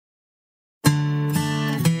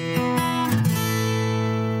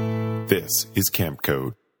This is Camp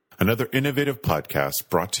Code, another innovative podcast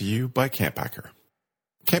brought to you by Camp Hacker.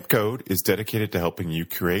 Camp Code is dedicated to helping you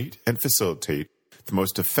create and facilitate the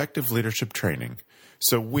most effective leadership training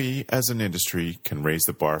so we as an industry can raise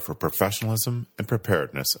the bar for professionalism and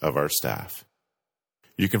preparedness of our staff.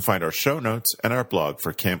 You can find our show notes and our blog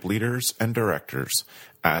for camp leaders and directors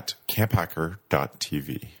at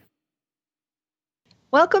camphacker.tv.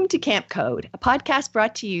 Welcome to Camp Code, a podcast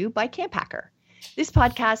brought to you by Camp Hacker. This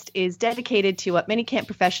podcast is dedicated to what many camp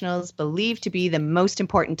professionals believe to be the most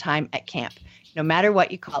important time at camp, no matter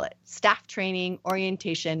what you call it, staff training,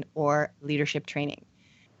 orientation, or leadership training.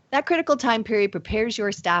 That critical time period prepares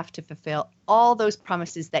your staff to fulfill all those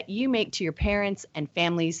promises that you make to your parents and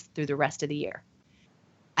families through the rest of the year.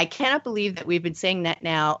 I cannot believe that we've been saying that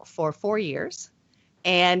now for 4 years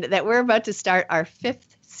and that we're about to start our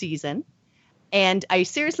 5th season. And I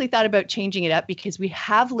seriously thought about changing it up because we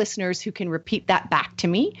have listeners who can repeat that back to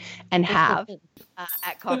me and have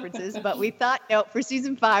at conferences. But we thought, no, for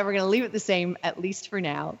season 5, we're going to leave it the same, at least for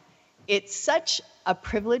now. It's such a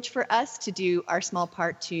privilege for us to do our small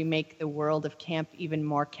part to make the world of camp even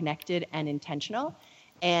more connected and intentional.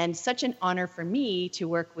 And such an honor for me to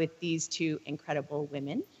work with these two incredible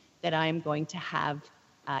women that I'm going to have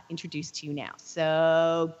introduced to you now.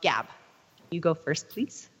 So, Gab, you go first,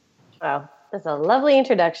 please. Wow. That's a lovely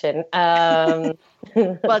introduction. Well,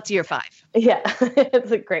 it's year 5. Yeah,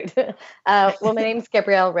 it's great. Well, my name is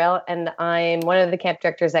Gabrielle Rell, and I'm one of the camp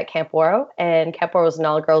directors at Camp Ouareau. And Camp Ouareau is an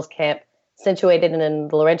all-girls camp situated in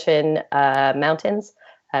the Laurentian Mountains,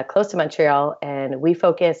 close to Montreal. And we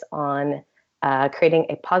focus on creating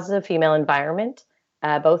a positive female environment,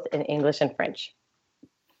 both in English and French.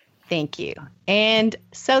 Thank you. And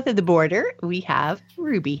south of the border, we have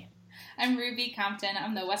Ruby. I'm Ruby Compton.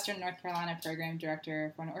 I'm the Western North Carolina Program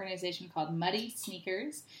Director for an organization called Muddy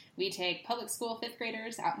Sneakers. We take public school 5th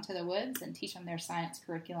graders out into the woods and teach them their science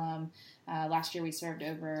curriculum. Last year we served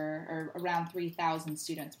around 3,000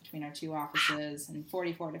 students between our 2 offices in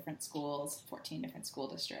 44 different schools, 14 different school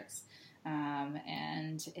districts.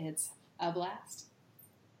 And it's a blast.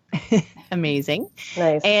 Amazing.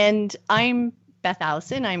 Nice. And I'm Beth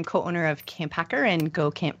Allison. I'm co-owner of Camp Hacker and Go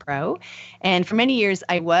Camp Pro. And for many years,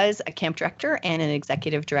 I was a camp director and an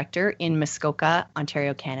executive director in Muskoka,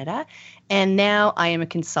 Ontario, Canada. And now I am a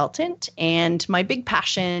consultant. And my big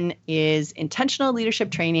passion is intentional leadership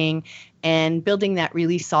training and building that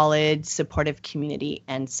really solid, supportive community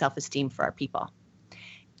and self-esteem for our people.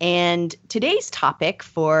 And today's topic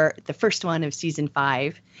for the first one of season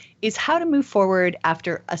 5 is how to move forward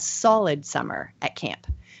after a solid summer at camp.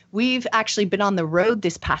 We've actually been on the road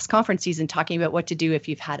this past conference season talking about what to do if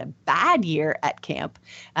you've had a bad year at camp.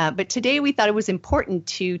 But today we thought it was important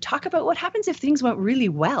to talk about what happens if things went really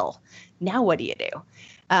well. Now, what do you do?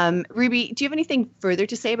 Ruby, do you have anything further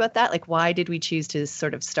to say about that? Like, why did we choose to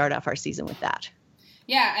sort of start off our season with that?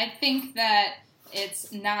 Yeah, I think that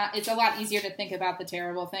it's a lot easier to think about the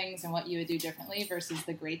terrible things and what you would do differently versus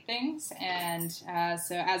the great things. And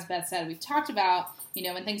so as Beth said, we've talked about,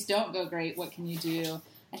 when things don't go great, what can you do?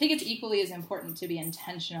 I think it's equally as important to be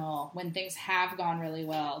intentional when things have gone really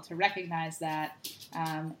well, to recognize that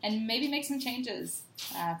and maybe make some changes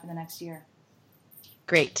for the next year.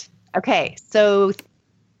 Great. Okay, so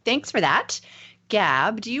thanks for that.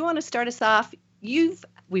 Gab, do you want to start us off?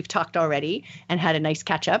 We've talked already and had a nice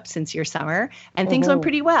catch up since your summer, and things went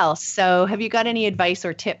pretty well. So have you got any advice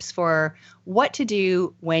or tips for what to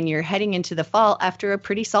do when you're heading into the fall after a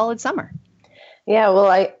pretty solid summer? Yeah, well,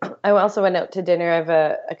 I also went out to dinner. I have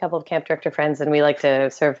a couple of camp director friends, and we like to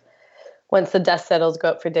sort of, once the dust settles, go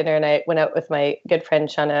out for dinner. And I went out with my good friend,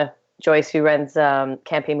 Shauna Joyce, who runs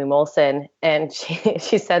Camp Amy Molson. And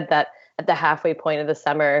she said that at the halfway point of the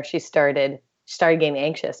summer, she started getting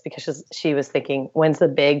anxious because she was thinking, when's the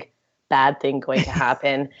big bad thing going to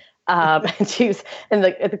happen? And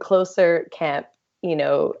the closer camp,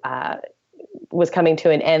 was coming to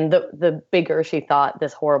an end, the bigger she thought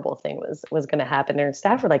this horrible thing was going to happen. And her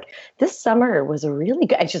staff were like, this summer was really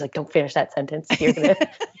good. And she's like, don't finish that sentence. You're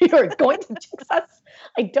going to jinx us.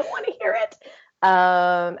 I don't want to hear it.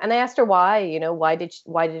 And I asked her why, why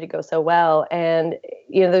did it go so well? And,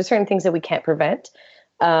 there's certain things that we can't prevent.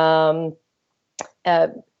 They're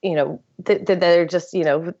just,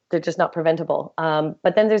 they're just not preventable.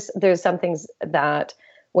 But then there's some things that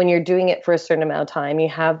when you're doing it for a certain amount of time, you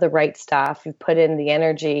have the right staff, you've put in the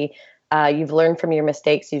energy, you've learned from your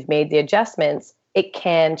mistakes, you've made the adjustments, it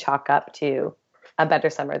can chalk up to a better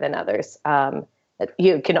summer than others.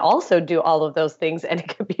 You can also do all of those things and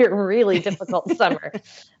it could be a really difficult summer.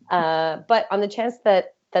 But on the chance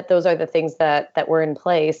that those are the things that were in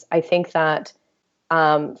place, I think that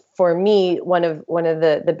For me, one of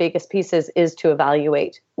the biggest pieces is to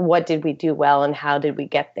evaluate what did we do well and how did we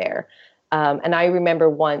get there. And I remember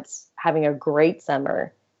once having a great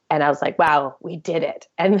summer, and I was like, wow, we did it.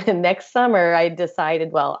 And then next summer, I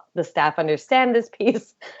decided, well, the staff understand this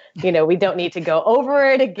piece. We don't need to go over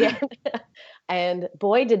it again. And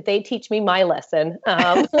boy, did they teach me my lesson.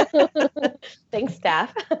 Thanks,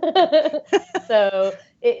 staff. So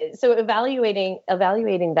evaluating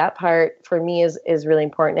that part for me is really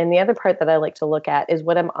important. And the other part that I like to look at is,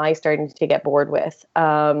 what am I starting to get bored with?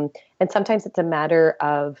 And sometimes it's a matter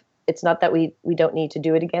of, it's not that we don't need to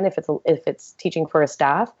do it again if it's teaching for a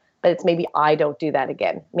staff, but it's maybe I don't do that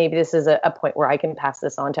again. Maybe this is a point where I can pass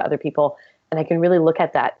this on to other people. And I can really look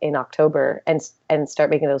at that in October and start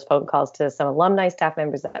making those phone calls to some alumni staff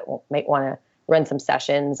members that might want to run some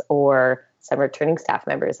sessions, or some returning staff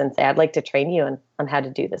members, and say, I'd like to train you on how to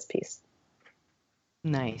do this piece.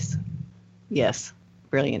 Nice. Yes.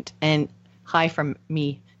 Brilliant. And hi from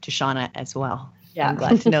me to Shauna as well. Yeah. I'm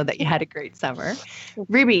glad to know that you had a great summer.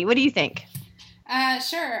 Ruby, what do you think?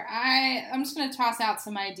 Sure. I'm just going to toss out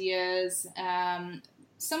some ideas,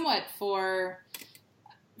 somewhat for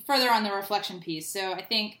further on the reflection piece. So I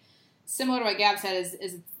think, similar to what Gab said,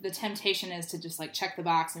 is the temptation is to just like check the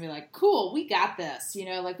box and be like, cool, we got this.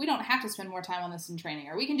 Like, we don't have to spend more time on this in training,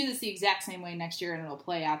 or we can do this the exact same way next year and it'll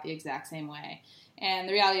play out the exact same way. And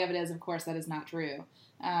the reality of it is, of course, that is not true.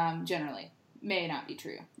 Generally, may not be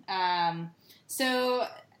true. So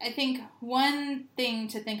I think one thing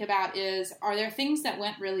to think about is, are there things that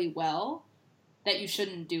went really well that you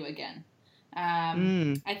shouldn't do again?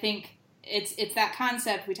 I think it's that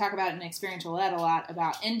concept we talk about in experiential ed a lot,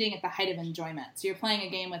 about ending at the height of enjoyment. So you're playing a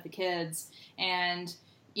game with the kids, and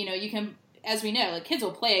you can, as we know, like, kids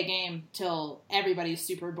will play a game till everybody's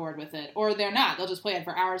super bored with it, or they're not. They'll just play it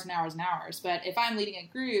for hours and hours and hours. But if I'm leading a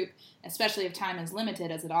group, especially if time is limited,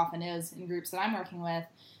 as it often is in groups that I'm working with,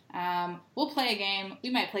 we'll play a game.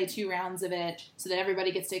 We might play 2 rounds of it so that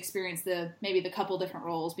everybody gets to experience maybe the couple different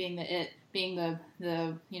roles, being the it, being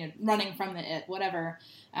the running from the it, whatever.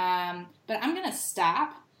 But I'm going to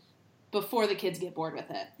stop before the kids get bored with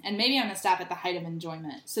it. And maybe I'm going to stop at the height of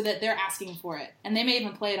enjoyment so that they're asking for it. And they may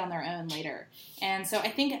even play it on their own later. And so I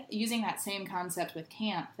think using that same concept with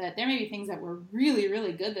camp, that there may be things that were really,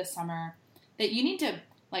 really good this summer that you need to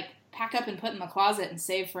pack up and put in the closet and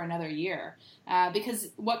save for another year. Because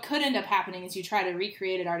what could end up happening is you try to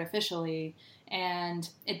recreate it artificially and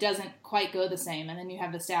it doesn't quite go the same. And then you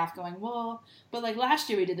have the staff going, well, but last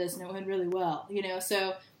year we did this and it went really well,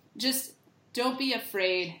 So just don't be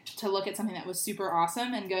afraid to look at something that was super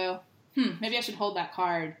awesome and go, maybe I should hold that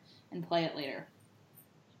card and play it later.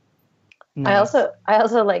 Nice. I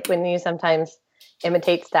also like when you sometimes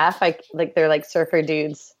imitate staff, they're like surfer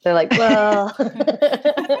dudes. They're like, well,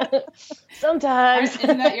 sometimes.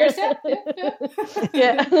 Isn't that your staff?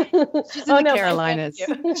 Yeah. She's in the Carolinas.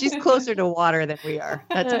 She's closer to water than we are.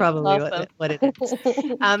 That's probably awesome. what it is.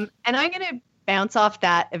 And I'm going to bounce off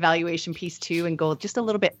that evaluation piece too and go just a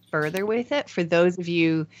little bit further with it for those of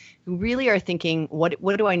you who really are thinking, what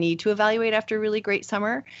do I need to evaluate after a really great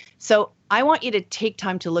summer? So I want you to take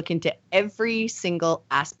time to look into every single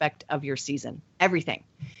aspect of your season, everything.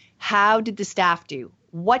 How did the staff do?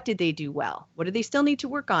 What did they do well? What do they still need to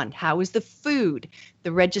work on? How was the food,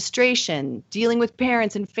 the registration, dealing with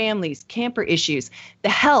parents and families, camper issues, the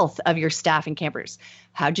health of your staff and campers?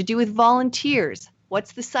 How'd you do with volunteers?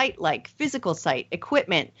 What's the site like? Physical site,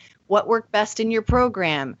 equipment, what worked best in your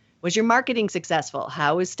program? Was your marketing successful?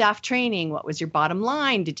 How was staff training? What was your bottom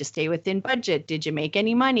line? Did you stay within budget? Did you make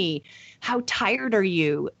any money? How tired are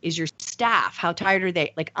you? Is your staff? How tired are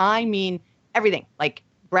they? I mean, everything,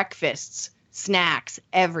 breakfasts, snacks,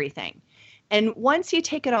 everything. And once you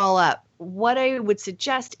take it all up, what I would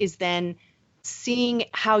suggest is then seeing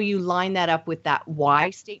how you line that up with that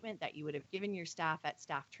why statement that you would have given your staff at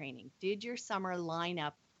staff training. Did your summer line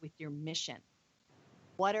up with your mission?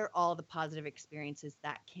 What are all the positive experiences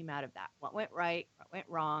that came out of that? What went right? What went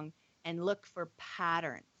wrong? And look for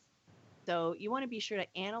patterns. So you want to be sure to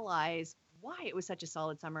analyze why it was such a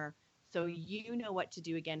solid summer so you know what to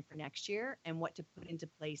do again for next year and what to put into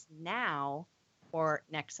place now for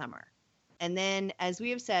next summer. And then, as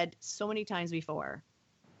we have said so many times before,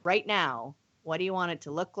 right now, what do you want it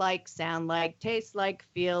to look like, sound like, taste like,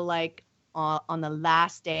 feel like on the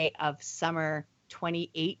last day of summer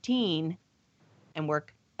 2018, and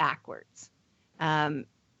work backwards.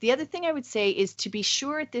 The other thing I would say is to be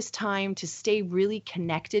sure at this time to stay really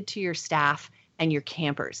connected to your staff and your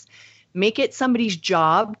campers. Make it somebody's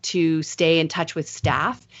job to stay in touch with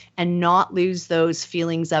staff and not lose those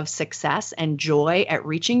feelings of success and joy at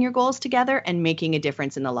reaching your goals together and making a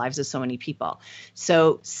difference in the lives of so many people.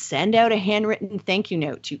 So send out a handwritten thank you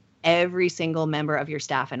note to every single member of your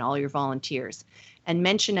staff and all your volunteers, and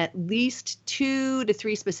mention at least 2 to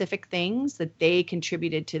 3 specific things that they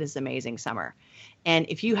contributed to this amazing summer. And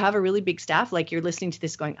if you have a really big staff, like you're listening to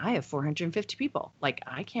this going, I have 450 people, like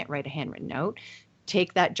I can't write a handwritten note.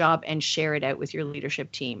 Take that job and share it out with your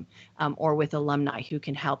leadership team, or with alumni who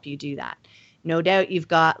can help you do that. No doubt you've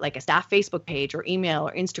got like a staff Facebook page or email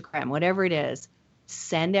or Instagram, whatever it is.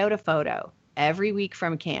 Send out a photo every week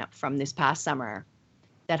from camp from this past summer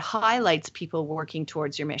that highlights people working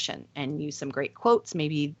towards your mission, and use some great quotes,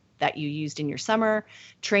 maybe that you used in your summer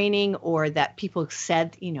training, or that people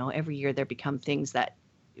said, every year there become things that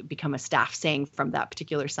become a staff saying from that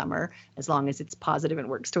particular summer, as long as it's positive and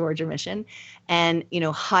works towards your mission. And,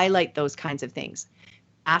 highlight those kinds of things.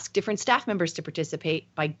 Ask different staff members to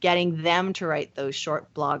participate by getting them to write those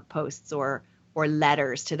short blog posts or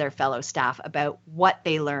letters to their fellow staff about what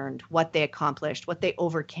they learned, what they accomplished, what they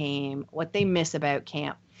overcame, what they miss about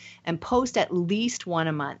camp, and post at least one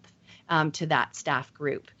a month to that staff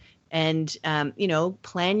group. And,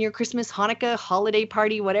 plan your Christmas, Hanukkah, holiday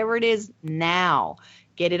party, whatever it is now.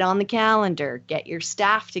 Get it on the calendar, get your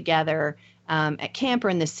staff together at camp or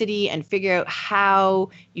in the city, and figure out how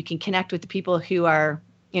you can connect with the people who are,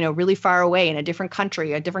 really far away in a different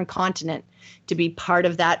country, a different continent, to be part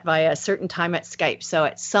of that via a certain time at Skype. So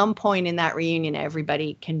at some point in that reunion,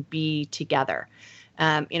 everybody can be together.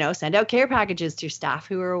 Send out care packages to your staff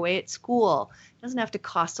who are away at school. It doesn't have to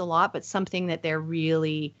cost a lot, but something that they're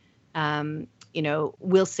really,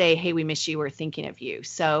 will say, hey, we miss you, we're thinking of you.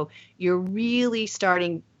 So you're really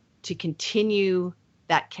starting to continue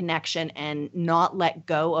that connection and not let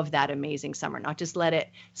go of that amazing summer, not just let it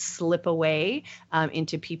slip away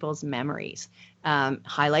into people's memories.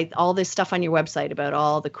 Highlight all this stuff on your website about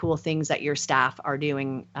all the cool things that your staff are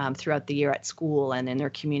doing throughout the year at school and in their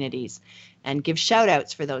communities, and give shout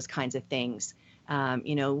outs for those kinds of things.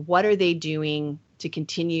 What are they doing to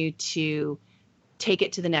continue to take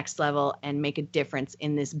it to the next level and make a difference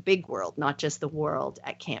in this big world, not just the world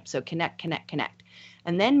at camp. So connect.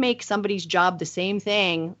 And then make somebody's job the same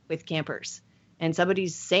thing with campers, and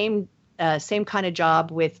somebody's same kind of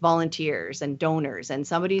job with volunteers and donors, and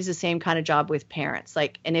somebody's the same kind of job with parents.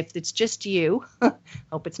 And if it's just you,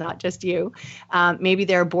 hope it's not just you, maybe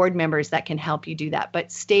there are board members that can help you do that.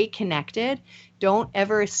 But stay connected. Don't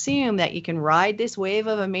ever assume that you can ride this wave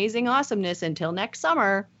of amazing awesomeness until next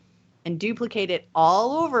summer and duplicate it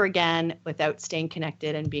all over again without staying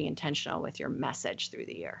connected and being intentional with your message through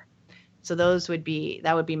the year. So that would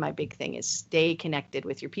be my big thing, is stay connected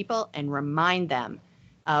with your people and remind them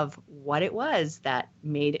of what it was that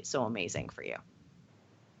made it so amazing for you.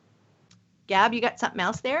 Gab, you got something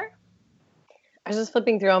else there? I was just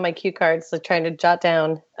flipping through all my cue cards, so trying to jot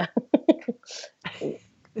down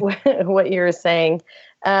what you were saying.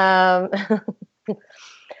 Do I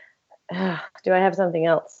have something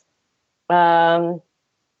else? I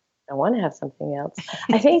want to have something else.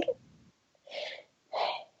 I think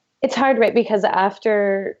it's hard, right? Because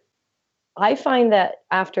I find that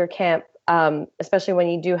after camp, especially when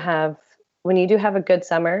you do have a good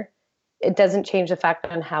summer, it doesn't change the fact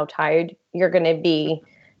on how tired you're going to be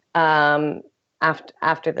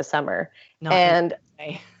after the summer. Not and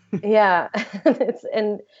yeah,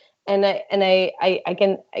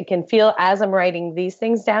 I can feel as I'm writing these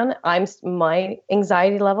things down, my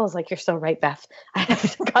anxiety level is like, you're so right, Beth. I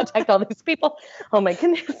have to contact all these people. Oh my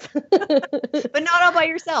goodness. But not all by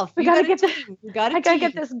yourself. I gotta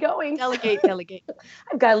get this going. Delegate.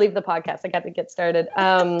 I've got to leave the podcast. I got to get started.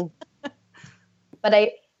 But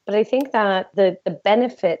I think that the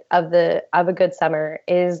benefit of a good summer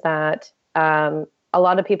is that a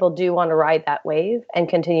lot of people do want to ride that wave and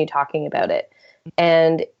continue talking about it.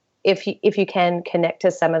 And if you can connect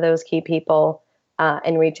to some of those key people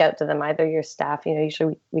and reach out to them, either your staff,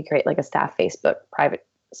 usually we create like a staff private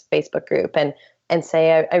Facebook group and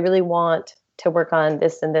say, I really want to work on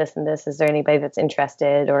this and this and this. Is there anybody that's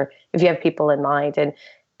interested? Or if you have people in mind, and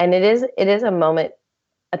it is a moment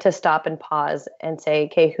to stop and pause and say,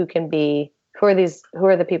 okay, who are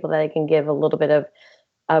the people that I can give a little bit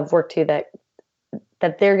of work to that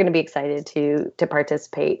they're going to be excited to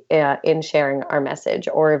participate in sharing our message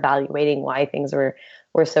or evaluating why things were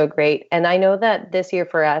so great. And I know that this year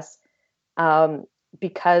for us,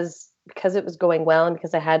 because it was going well and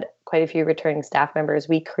because I had quite a few returning staff members,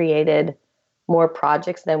 we created more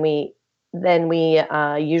projects than we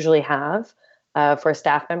usually have for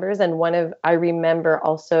staff members. And I remember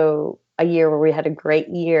also a year where we had a great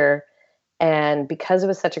year And because it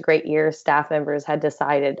was such a great year, staff members had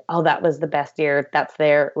decided, oh, that was the best year. That's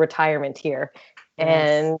their retirement year.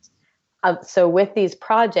 Yes. And so with these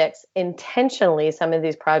projects, intentionally, some of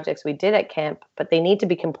these projects we did at camp, but they need to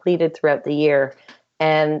be completed throughout the year.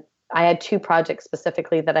 And I had 2 projects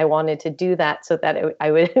specifically that I wanted to do that so that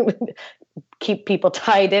I would keep people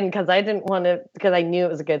tied in, because I didn't want to, because I knew it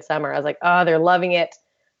was a good summer. I was like, oh, they're loving it.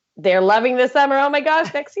 They're loving the summer. Oh my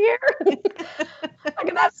gosh, next year. I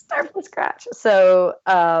can not start from scratch. So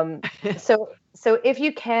if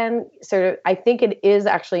you can I think it is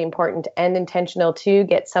actually important and intentional to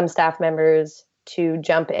get some staff members to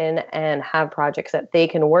jump in and have projects that they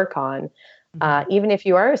can work on. Even if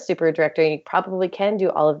you are a super director, you probably can do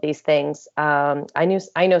all of these things. I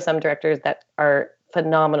know some directors that are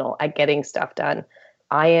phenomenal at getting stuff done.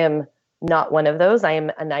 I am not one of those. I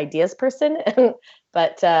am an ideas person,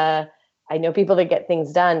 but I know people that get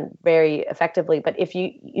things done very effectively. But if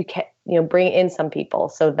you can, bring in some people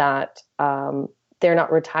so that they're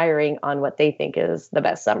not retiring on what they think is the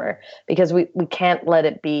best summer, because we can't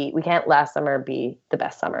last summer be the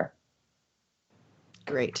best summer.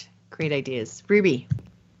 Great ideas. Ruby.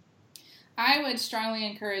 I would strongly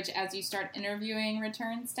encourage, as you start interviewing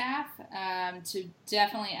return staff, to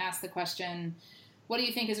definitely ask the question, what do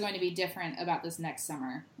you think is going to be different about this next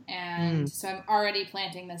summer? And so I'm already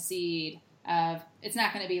planting the seed of, it's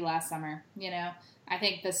not going to be last summer. I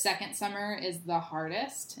think the second summer is the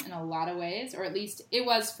hardest in a lot of ways, or at least it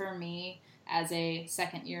was for me as a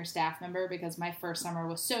second year staff member, because my first summer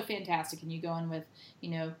was so fantastic, and you go in with,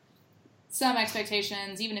 some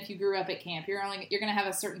expectations. Even if you grew up at camp, you're going to have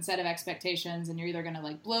a certain set of expectations, and you're either going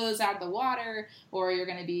to blow those out of the water, or you're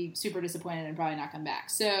going to be super disappointed and probably not come back.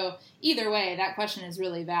 So either way, that question is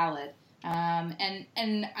really valid.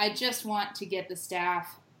 And I just want to get the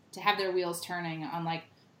staff to have their wheels turning on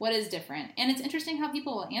what is different. And it's interesting how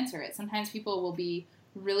people will answer it. Sometimes people will be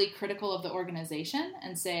really critical of the organization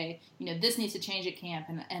and say, this needs to change at camp,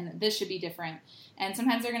 and this should be different. And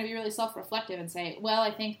sometimes they're going to be really self-reflective and say, well,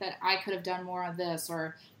 I think that I could have done more of this,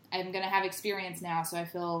 or I'm going to have experience now, so I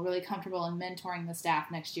feel really comfortable in mentoring the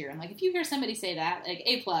staff next year. And if you hear somebody say that,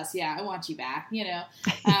 A+, yeah, I want you back, And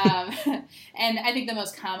I think the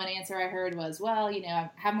most common answer I heard was, well, I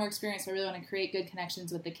have more experience, so I really want to create good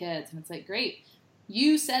connections with the kids. And it's great,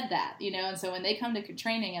 you said that, and so when they come to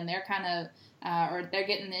training and they're kind of, or they're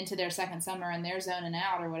getting into their second summer and they're zoning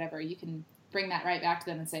out or whatever, you can bring that right back to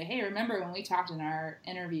them and say, hey, remember when we talked in our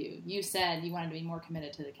interview, you said you wanted to be more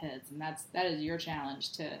committed to the kids, and that is your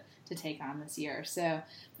challenge to take on this year. So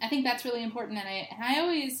I think that's really important. And I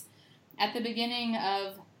always, at the beginning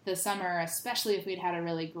of the summer, especially if we'd had a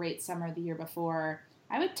really great summer the year before,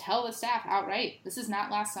 I would tell the staff outright, this is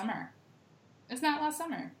not last summer. It's not last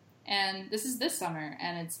summer. And this is this summer.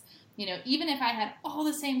 And it's, even if I had all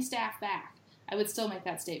the same staff back, I would still make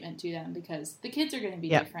that statement to them, because the kids are going to be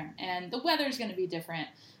different, and the weather is going to be different.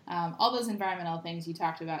 All those environmental things you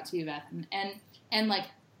talked about too, Beth, and in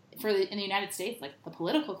the United States, the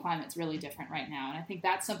political climate's really different right now, and I think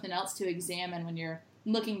that's something else to examine when you're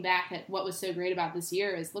looking back at what was so great about this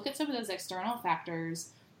year. Is look at some of those external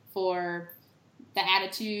factors for the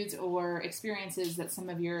attitudes or experiences that some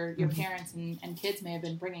of your parents and kids may have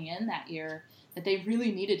been bringing in that year, that they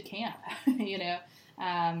really needed camp,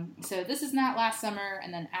 So this is not last summer,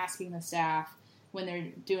 and then asking the staff when they're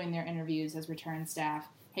doing their interviews as return staff,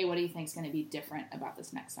 hey, what do you think is going to be different about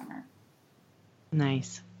this next summer?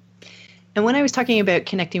 Nice. And when I was talking about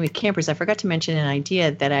connecting with campers, I forgot to mention an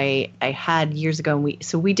idea that I had years ago. And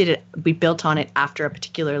we built on it after a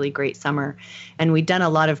particularly great summer. And we'd done a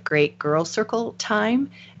lot of great girl circle time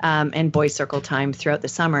and boy circle time throughout the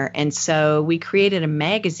summer. And so we created a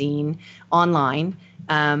magazine online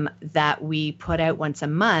that we put out once a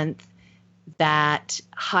month that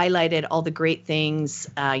highlighted all the great things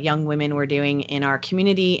young women were doing in our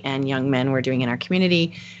community and young men were doing in our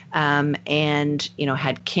community. And,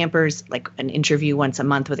 had campers, an interview once a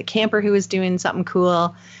month with a camper who was doing something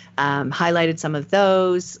cool, highlighted some of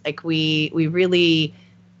those. We really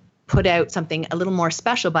put out something a little more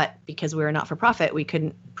special, but because we were not for profit, we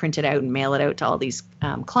couldn't print it out and mail it out to all these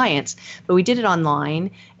clients. But we did it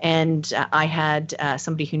online, and I had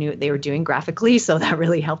somebody who knew what they were doing graphically, so that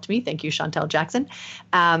really helped me. Thank you, Chantel Jackson.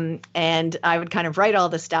 And I would kind of write all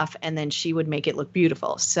the stuff, and then she would make it look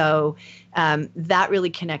beautiful. So that really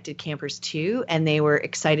connected campers too, and they were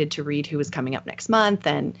excited to read who was coming up next month.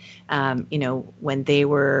 And when they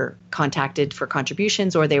were contacted for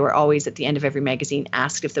contributions, or they were always at the end of every magazine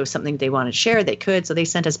asked if there was something they wanted to share, they could. So they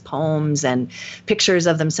sent us poems and pictures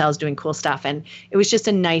of themselves doing cool stuff, and it was just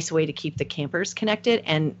a nice way to keep the campers connected,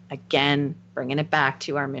 and again bringing it back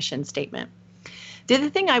to our mission statement. The other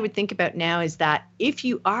thing I would think about now is that if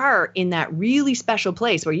you are in that really special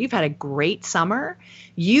place where you've had a great summer,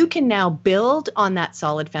 you can now build on that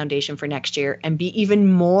solid foundation for next year and be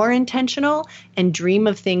even more intentional and dream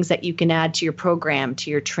of things that you can add to your program, to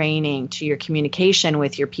your training, to your communication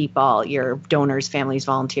with your people, your donors, families,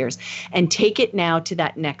 volunteers, and take it now to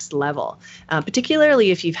that next level.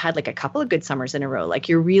 Particularly if you've had like a couple of good summers in a row, like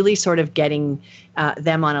you're really sort of getting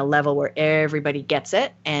them on a level where everybody gets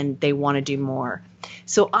it and they want to do more.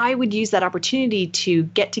 So I would use that opportunity to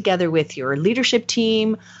get together with your leadership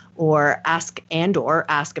team or ask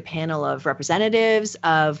a panel of representatives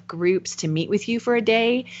of groups to meet with you for a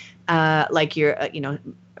day, like your,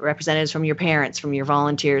 representatives from your parents, from your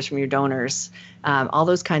volunteers, from your donors, all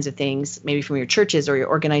those kinds of things, maybe from your churches or your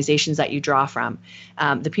organizations that you draw from,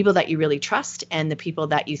 the people that you really trust and the people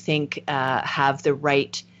that you think have the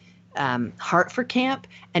right heart for camp,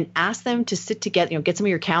 and ask them to sit together, get some of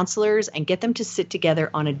your counselors and get them to sit together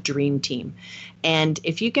on a dream team. And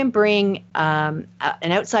if you can bring an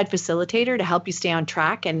outside facilitator to help you stay on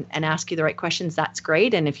track and ask you the right questions, that's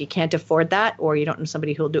great. And if you can't afford that, or you don't know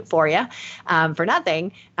somebody who'll do it for you for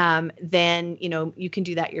nothing, then, you can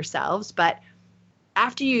do that yourselves. But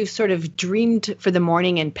after you've sort of dreamed for the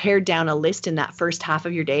morning and pared down a list in that first half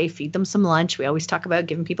of your day, feed them some lunch. We always talk about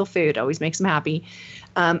giving people food, always makes them happy.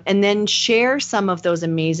 And then share some of those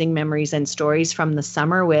amazing memories and stories from the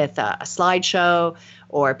summer with a slideshow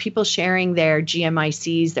or people sharing their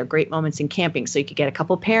GMICs, their great moments in camping. So you could get a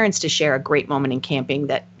couple parents to share a great moment in camping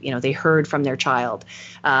that, they heard from their child.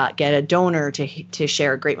 Get a donor to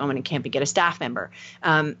share a great moment in camping, get a staff member,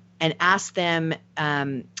 and ask them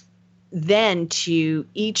then to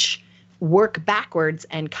each work backwards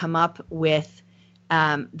and come up with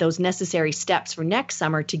those necessary steps for next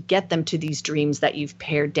summer to get them to these dreams that you've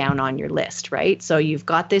pared down on your list, right? So you've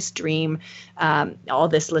got this dream, all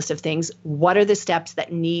this list of things. What are the steps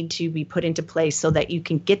that need to be put into place so that you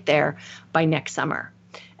can get there by next summer?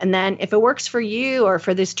 And then if it works for you or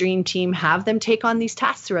for this dream team, have them take on these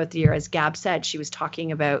tasks throughout the year. As Gab said, she was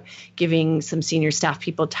talking about giving some senior staff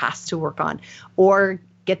people tasks to work on, or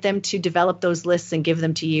get them to develop those lists and give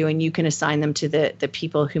them to you, and you can assign them to the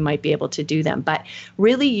people who might be able to do them. But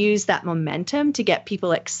really use that momentum to get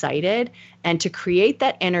people excited and to create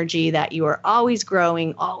that energy that you are always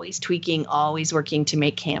growing, always tweaking, always working to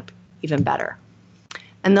make camp even better.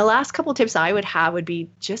 And the last couple tips I would have would be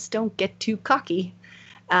just don't get too cocky.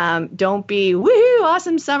 Don't be, woohoo,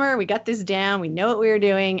 awesome summer, we got this down, we know what we were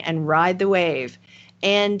doing, and ride the wave.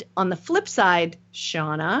 And on the flip side,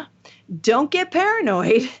 Shauna, don't get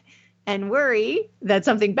paranoid and worry that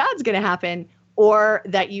something bad's going to happen or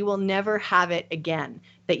that you will never have it again,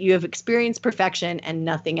 that you have experienced perfection and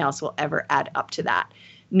nothing else will ever add up to that.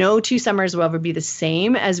 No two summers will ever be the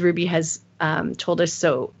same, as Ruby has told us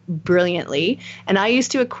so brilliantly. And I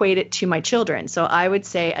used to equate it to my children. So I would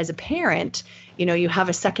say, as a parent, you have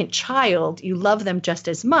a second child, you love them just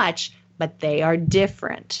as much, but they are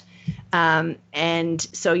different. And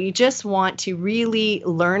so you just want to really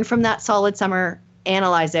learn from that solid summer,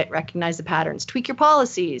 analyze it, recognize the patterns, tweak your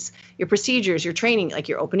policies, your procedures, your training, like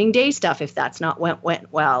your opening day stuff. If that's not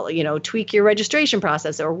went well, tweak your registration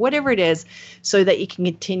process or whatever it is, so that you can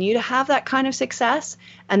continue to have that kind of success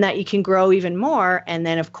and that you can grow even more. And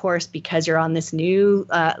then, of course, because you're on this new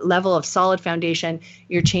level of solid foundation,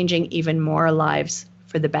 you're changing even more lives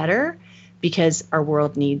for the better, because our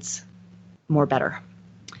world needs more better.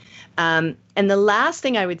 And the last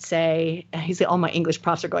thing I would say, all my English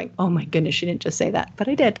profs are going, oh my goodness, she didn't just say that, but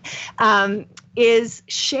I did, is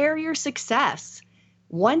share your success.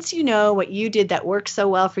 Once you know what you did that worked so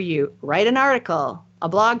well for you, write an article, a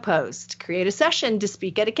blog post, create a session to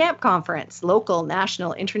speak at a camp conference, local,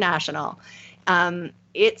 national, international.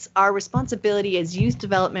 It's our responsibility as youth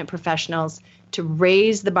development professionals to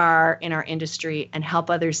raise the bar in our industry and help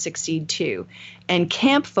others succeed too. And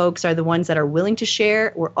camp folks are the ones that are willing to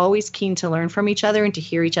share. We're always keen to learn from each other and to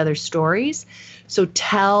hear each other's stories. So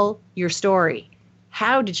tell your story.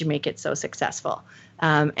 How did you make it so successful?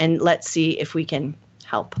 And let's see if we can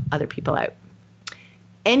help other people out.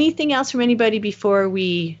 Anything else from anybody before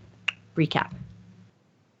we recap?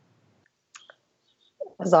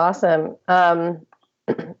 That was awesome.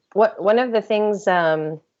 One of the things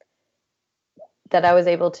that I was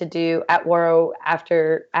able to do at Ouareau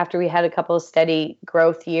after we had a couple of steady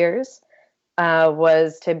growth years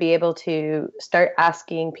was to be able to start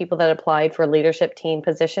asking people that applied for leadership team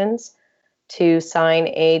positions to sign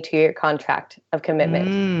a 2-year contract of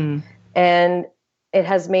commitment. And it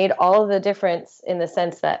has made all the difference in the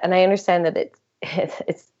sense that, and I understand that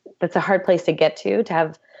it's a hard place to get to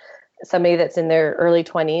have somebody that's in their early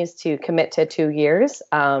 20s to commit to 2 years.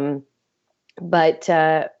 But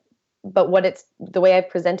the way I've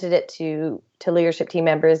presented it to leadership team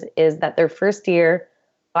members is that their first year,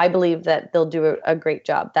 I believe that they'll do a great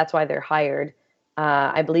job. That's why they're hired.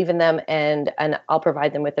 I believe in them, and I'll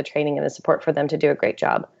provide them with the training and the support for them to do a great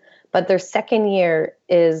job. But their second year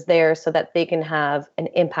is there so that they can have an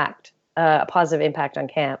impact, a positive impact on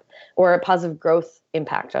camp, or a positive growth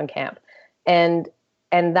impact on camp. And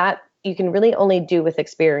that you can really only do with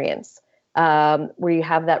experience, where you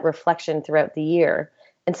have that reflection throughout the year.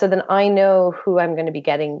 And so then I know who I'm going to be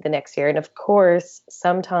getting the next year. And of course,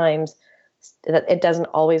 sometimes that it doesn't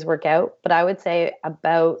always work out, but I would say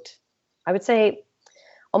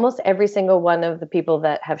almost every single one of the people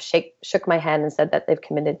that have shook my hand and said that they've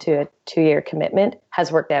committed to a 2-year commitment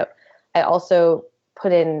has worked out. I also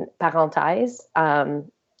put in parenthèses,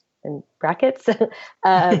 in brackets,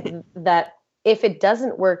 that if it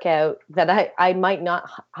doesn't work out, that I might not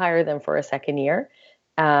hire them for a second year.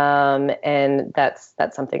 And that's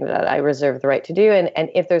something that I reserve the right to do. And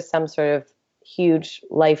if there's some sort of huge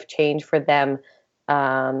life change for them,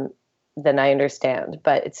 then I understand.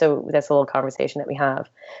 But so that's a little conversation that we have.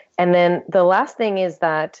 And then the last thing is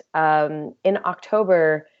that in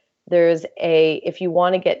October, there's if you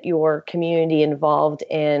want to get your community involved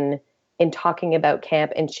in talking about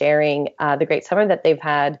camp and sharing the great summer that they've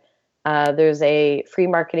had, there's a free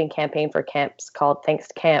marketing campaign for camps called Thanks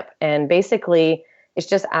to Camp. And basically, it's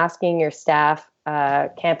just asking your staff,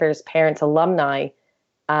 campers, parents, alumni,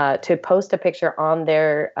 to post a picture on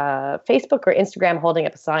their Facebook or Instagram holding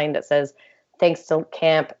up a sign that says, thanks to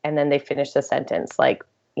camp, and then they finish the sentence like,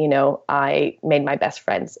 I made my best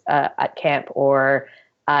friends at camp, or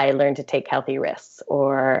I learned to take healthy risks,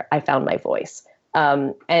 or I found my voice.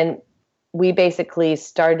 And we basically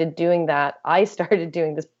started doing that. I started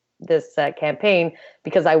doing this campaign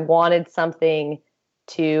because I wanted something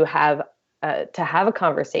to have a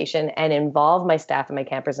conversation and involve my staff and my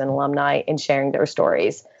campers and alumni in sharing their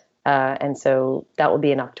stories. And so that will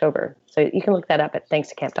be in October. So you can look that up at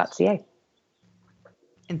thankstocamp.ca.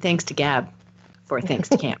 And thanks to Gab for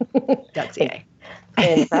thankstocamp.ca.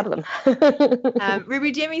 No problem.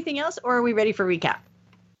 Ruby, do you have anything else, or are we ready for recap?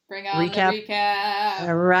 Bring on the recap.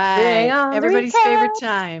 All right. Everybody's favorite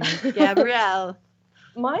time. Gabrielle.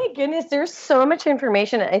 My goodness, there's so much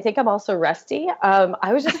information. I think I'm also rusty.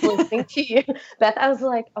 I was just listening to you, Beth. I was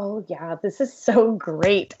like, oh yeah, this is so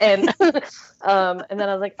great. And then I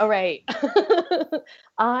was like, all right.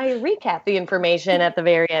 I recap the information at the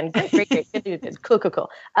very end. Great. Good. Cool.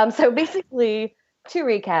 So basically, to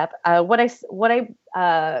recap, what I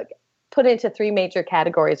put into 3 major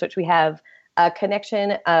categories, which we have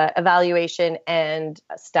connection, evaluation, and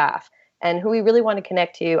staff. And who we really want to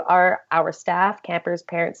connect to are our staff, campers,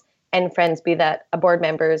 parents, and friends, be that board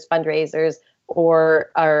members, fundraisers,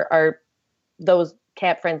 or our those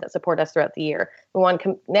camp friends that support us throughout the year. We want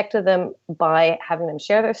to connect to them by having them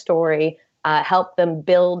share their story, help them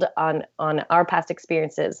build on our past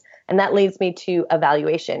experiences. And that leads me to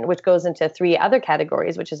evaluation, which goes into 3 other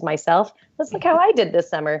categories, which is myself. Let's look how I did this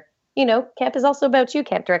summer. Camp is also about you,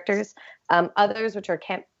 camp directors. Others, which are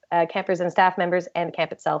campers and staff members, and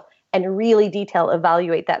camp itself, and really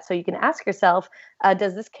evaluate that. So you can ask yourself,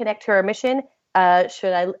 does this connect to our mission?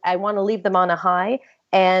 Should I want to leave them on a high?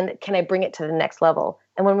 And can I bring it to the next level?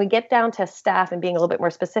 And when we get down to staff and being a little bit more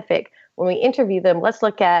specific, when we interview them, let's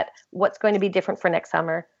look at what's going to be different for next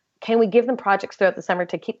summer. Can we give them projects throughout the summer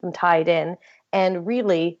to keep them tied in? And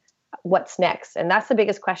really, what's next? And that's the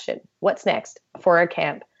biggest question. What's next for our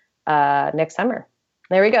camp next summer?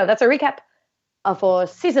 There we go. That's a recap for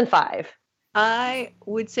season 5. I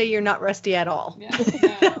would say you're not rusty at all. Yeah,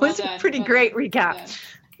 that was a pretty great recap.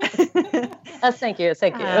 Thank you.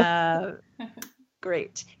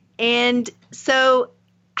 Great. And so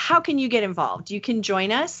how can you get involved? You can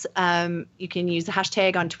join us. You can use the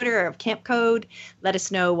hashtag on Twitter of Camp Code. Let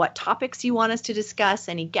us know what topics you want us to discuss,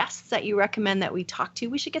 any guests that you recommend that we talk to.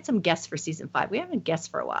 We should get some guests for season 5. We haven't guests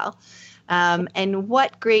for a while. And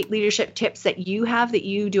what great leadership tips that you have that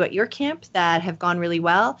you do at your camp that have gone really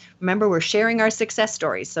well. Remember, we're sharing our success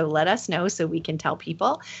stories, so let us know so we can tell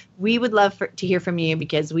people. We would love to hear from you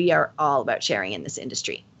because we are all about sharing in this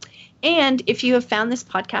industry. And if you have found this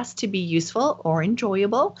podcast to be useful or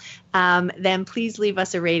enjoyable, then please leave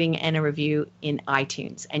us a rating and a review in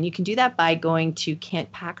iTunes. And you can do that by going to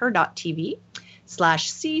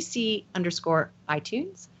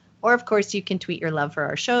camppacker.tv/cc_iTunes. Or, of course, you can tweet your love for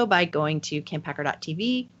our show by going to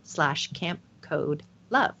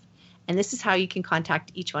camppacker.tv/campcodelove. And this is how you can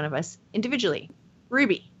contact each one of us individually.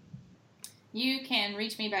 Ruby. You can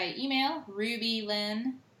reach me by email,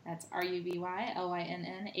 rubylynn That's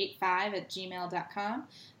RUBYLYNN85@gmail.com.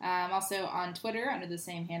 Also on Twitter under the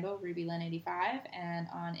same handle, RubyLen85, and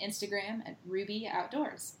on Instagram at Ruby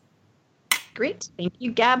Outdoors. Great. Thank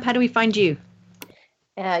you, Gab. How do we find you?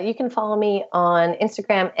 You can follow me on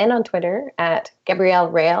Instagram and on Twitter at Gabrielle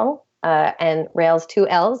Rail, and Rail's 2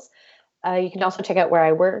 L's. You can also check out where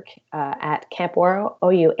I work at Camp Ouareau,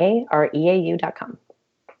 OUAREAU.com.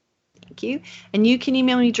 Thank you. And you can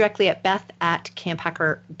email me directly at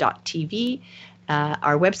beth@camphacker.tv.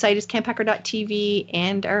 Our website is camphacker.tv,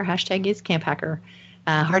 and our hashtag is camphacker.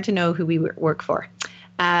 Hard to know who we work for.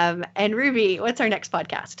 And Ruby, what's our next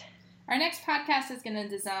podcast? Our next podcast is going to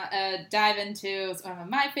dive into one of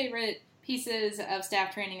my favorite pieces of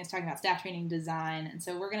staff training, is talking about staff training design. And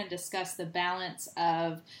so we're going to discuss the balance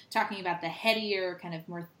of talking about the headier, kind of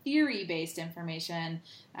more theory-based information,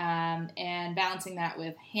 and balancing that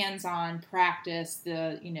with hands-on practice,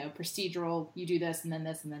 the procedural, you do this and then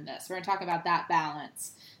this and then this. We're going to talk about that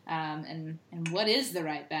balance, and what is the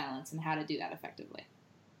right balance and how to do that effectively.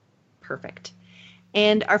 Perfect.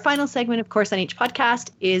 And our final segment, of course, on each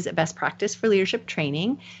podcast is a best practice for leadership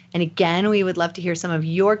training. And again, we would love to hear some of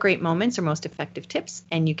your great moments or most effective tips,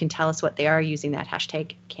 and you can tell us what they are using that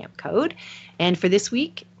hashtag CampCode. And for this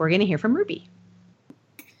week, we're going to hear from Ruby.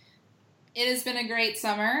 It has been a great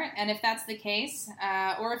summer, and if that's the case,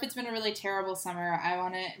 or if it's been a really terrible summer, I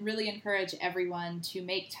want to really encourage everyone to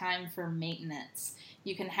make time for maintenance.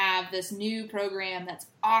 You can have this new program that's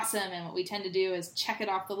awesome, and what we tend to do is check it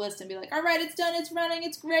off the list and be like, all right, it's done, it's running,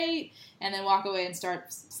 it's great, and then walk away and start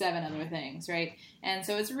 7 other things, right? And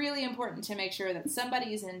so it's really important to make sure that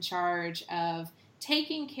somebody's in charge of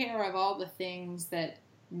taking care of all the things that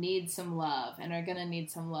need some love and are going to need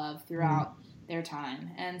some love throughout their time.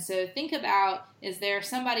 And so think about, is there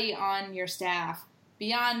somebody on your staff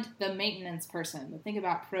beyond the maintenance person, but think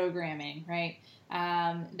about programming, right?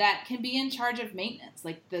 That can be in charge of maintenance,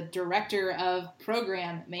 like the director of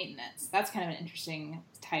program maintenance. That's kind of an interesting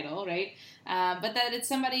title, right? But that it's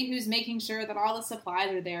somebody who's making sure that all the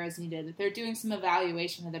supplies are there as needed, that they're doing some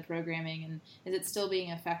evaluation of the programming, and is it still being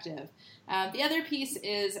effective? The other piece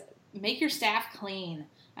is make your staff clean.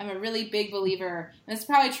 I'm a really big believer, and it's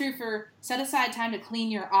probably true for set aside time to clean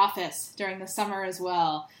your office during the summer as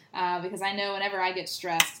well, because I know whenever I get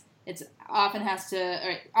stressed, it often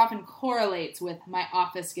correlates with my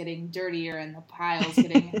office getting dirtier and the piles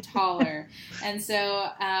getting taller. And so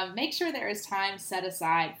make sure there is time set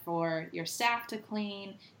aside for your staff to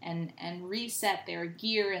clean and reset their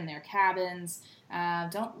gear in their cabins.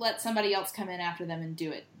 Don't let somebody else come in after them and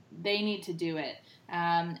do it. They need to do it.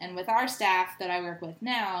 And with our staff that I work with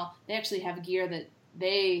now, they actually have gear that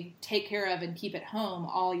they take care of and keep at home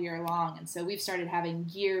all year long. And so we've started having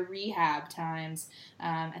gear rehab times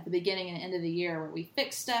at the beginning and end of the year where we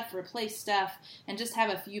fix stuff, replace stuff, and just have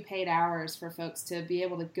a few paid hours for folks to be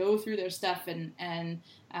able to go through their stuff and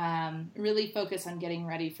really focus on getting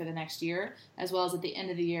ready for the next year, as well as at the end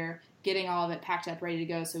of the year, getting all of it packed up, ready to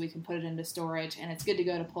go so we can put it into storage. And it's good to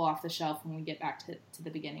go to pull off the shelf when we get back to the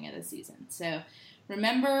beginning of the season. So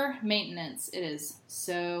remember maintenance. It is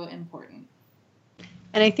so important.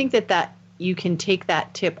 And I think that you can take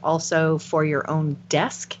that tip also for your own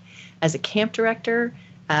desk as a camp director.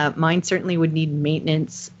 Mine certainly would need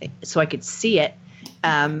maintenance so I could see it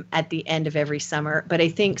at the end of every summer. But I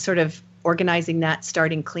think sort of organizing that,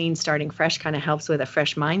 starting clean, starting fresh kind of helps with a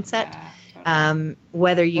fresh mindset.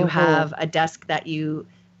 Whether you have a desk that your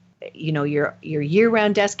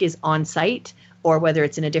year-round desk is on site, or whether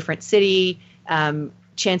it's in a different city,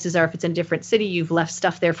 chances are if it's in a different city, you've left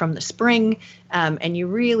stuff there from the spring, and you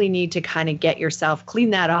really need to kind of get yourself,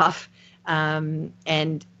 clean that off,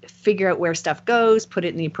 and figure out where stuff goes, put it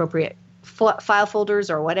in the appropriate file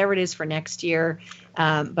folders or whatever it is for next year,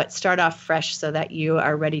 but start off fresh so that you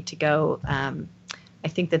are ready to go. I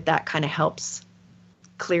think that kind of helps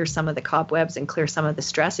clear some of the cobwebs and clear some of the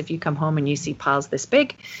stress. If you come home and you see piles this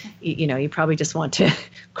big, you probably just want to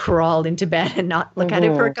crawl into bed and not look at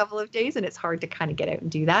it for a couple of days, and it's hard to kind of get out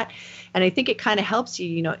and do that. And I think it kind of helps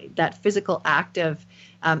you, that physical act of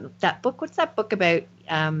that book. What's that book about?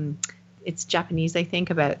 It's Japanese, I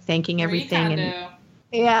think, about thanking everything.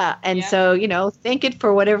 So, thank it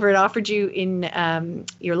for whatever it offered you in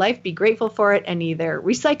your life. Be grateful for it and either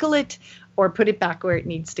recycle it or put it back where it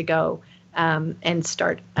needs to go. And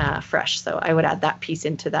start fresh. So I would add that piece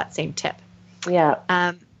into that same tip.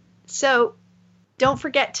 Yeah. So don't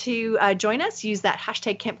forget to join us. Use that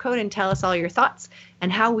hashtag CampCode and tell us all your thoughts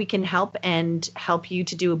and how we can help you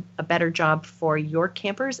to do a better job for your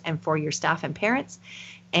campers and for your staff and parents.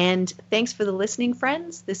 And thanks for the listening,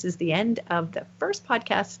 friends. This is the end of the first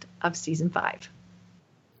podcast of season 5.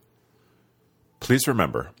 Please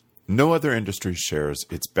remember, no other industry shares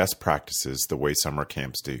its best practices the way summer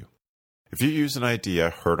camps do. If you use an idea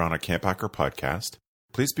heard on a Camp Hacker podcast,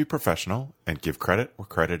 please be professional and give credit where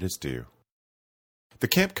credit is due. The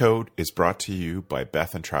Camp Code is brought to you by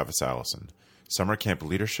Beth and Travis Allison, summer camp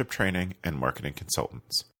leadership training and marketing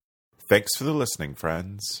consultants. Thanks for the listening,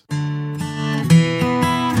 friends.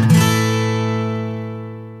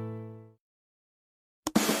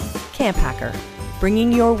 Camp Hacker,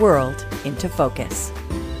 bringing your world into focus.